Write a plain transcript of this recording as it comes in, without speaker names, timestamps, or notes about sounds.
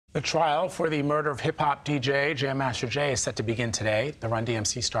The trial for the murder of hip-hop DJ Jam Master Jay is set to begin today. The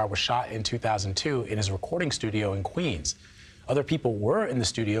Run-DMC star was shot in 2002 in his recording studio in Queens. Other people were in the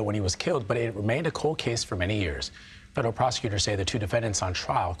studio when he was killed, but it remained a cold case for many years. Federal prosecutors say the two defendants on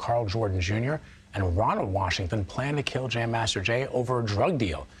trial, Karl Jordan Jr. and Ronald Washington, planned to kill Jam Master Jay over a drug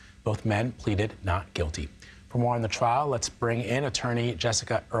deal. Both men pleaded not guilty. For more on the trial, let's bring in attorney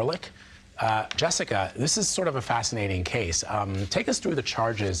Jessica Ehrlich. Jessica, this is sort of a fascinating case. Take us through the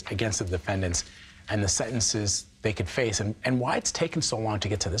charges against the defendants and the sentences they could face and why it's taken so long to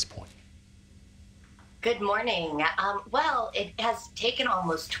get to this point. Good morning. Well, it has taken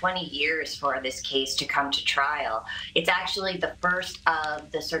almost 20 years for this case to come to trial. It's actually the first of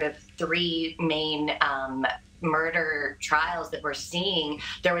the sort of three main murder trials that we're seeing.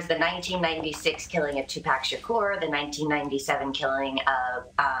 There was the 1996 killing of Tupac Shakur, the 1997 killing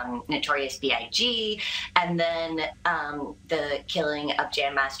of Notorious B.I.G., and then the killing of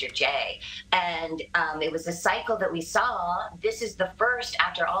Jam Master Jay. And it was a cycle that we saw. This is the first,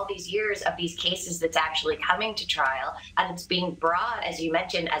 after all these years, of these cases that's actually coming to trial, and it's being brought, as you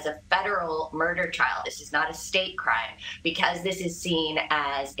mentioned, as a federal murder trial. This is not a state crime. Because this is seen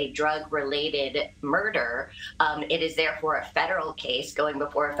as a drug-related murder, it is therefore a federal case going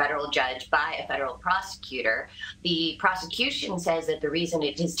before a federal judge by a federal prosecutor. The prosecution says that the reason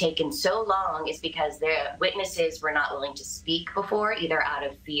it has taken so long is because the witnesses were not willing to speak before, either out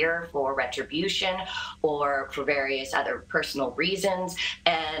of fear for retribution or for various other personal reasons,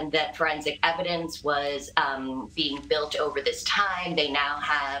 and that forensic evidence was being built over this time. They now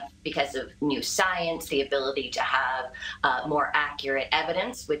have, because of new science, the ability to have more accurate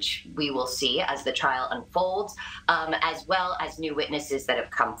evidence, which we will see as the trial unfolds, as well as new witnesses that have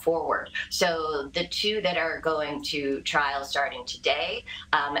come forward. So the two that are going to trial starting today,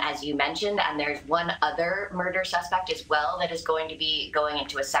 as you mentioned, and there's one other murder suspect as well that is going to be going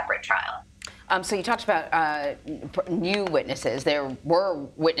into a separate trial. So you talked about new witnesses. There were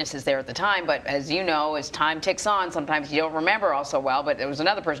witnesses there at the time, but as you know, as time ticks on, sometimes you don't remember all so well, but there was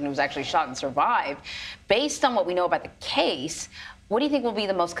another person who was actually shot and survived. Based on what we know about the case, what do you think will be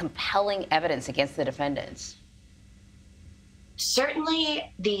the most compelling evidence against the defendants?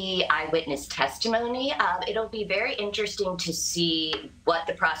 Certainly the eyewitness testimony. It'll be very interesting to see what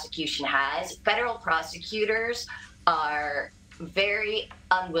the prosecution has. Federal prosecutors are very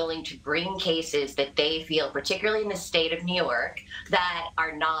unwilling to bring cases that they feel, particularly in the state of New York, that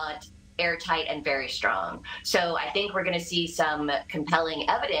are not airtight and very strong. So I think we're going to see some compelling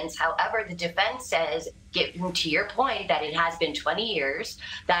evidence. However, the defense says, getting to your point, that it has been 20 years,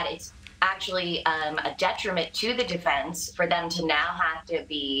 that it's actually a detriment to the defense for them to now have to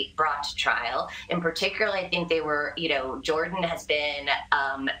be brought to trial. In particular, I think they were, Jordan has been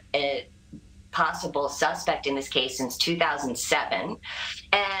a possible suspect in this case since 2007.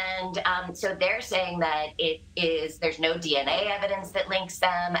 And so they're saying that there's no DNA evidence that links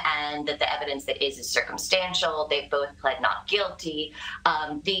them, and that the evidence that is circumstantial. They've both pled not guilty.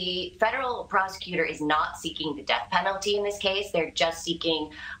 The federal prosecutor is not seeking the death penalty in this case. They're just seeking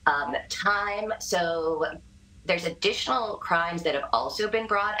time. So there's additional crimes that have also been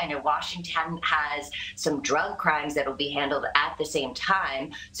brought. I know Washington has some drug crimes that will be handled at the same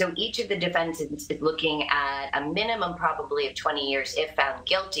time. So each of the defendants is looking at a minimum probably of 20 years if found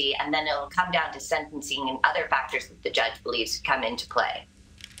guilty, and then it'll come down to sentencing and other factors that the judge believes come into play.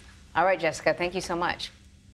 All right, Jessica, thank you so much.